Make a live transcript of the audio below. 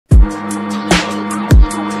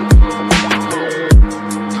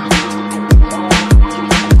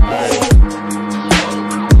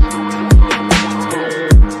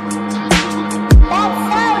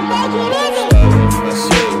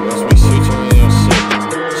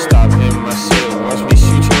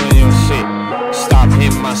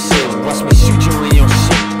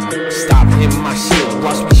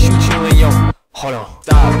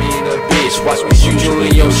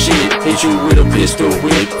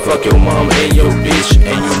Fuck your mama and your bitch,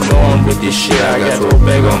 and you know I'm with this shit. I got your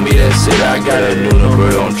bag on me, that's it. I got a new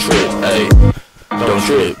number, don't trip, ayy. Don't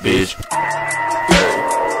trip, bitch.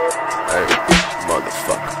 Hey,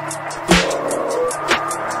 motherfucker.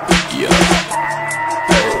 Yeah.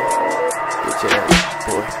 Hey, bitch ass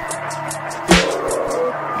boy.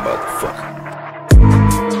 Motherfucker.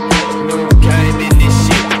 New game in this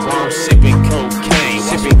shit, while I'm sipping cocaine,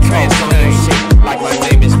 sipping cocaine, like my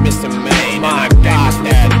name is Mr. Maine. My God,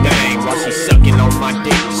 that name, while she sucking on my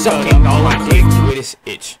dick, sucking on my dick with his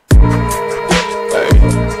itch. Hey,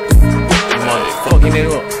 motherfucking it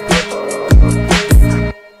up,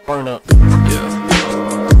 burn up. yeah.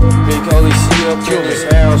 Big Holy Cee up in this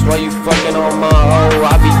house, why you fucking on my hoe?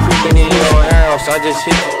 I be creeping in your house, I just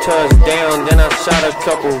hit the touchdown, then I shot a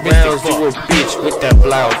couple rounds. You a bitch with that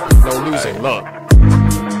blouse, no losing luck.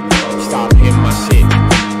 Stop hitting my shit,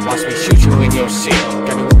 watch me shoot you in your shit.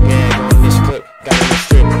 Got a new bag on this clip, got a new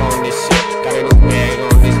strip on this shit. Got a new bag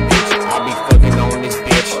on this bitch, I be fucking on this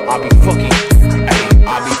bitch. I be fucking, ayy,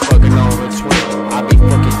 I be fucking on a twin. I be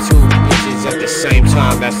fucking two bitches at the same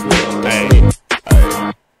time, that's lit, ayy.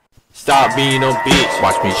 Stop being a bitch,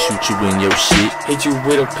 Watch me shoot you in your shit. hit you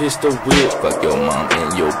with a pistol whip. Fuck your mom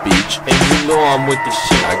and your bitch. And you know I'm with the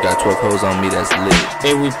shit, I got 12 hoes on me, that's lit.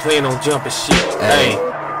 and we plan on jumping shit, ayy.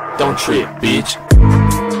 Don't trip, bitch.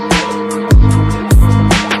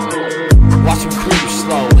 watch him creep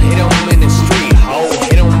slow, hit him in the street, ho.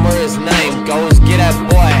 Hit him where his name goes, get that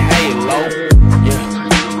boy Halo.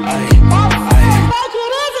 Yeah, ayy.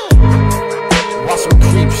 Watch him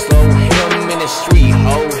creep slow, hit him in the street,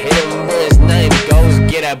 ho. Hit him where his name goes,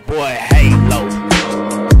 get that boy Halo.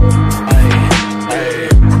 Ayy.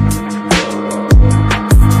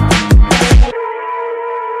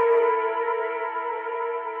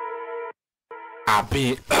 I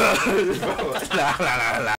been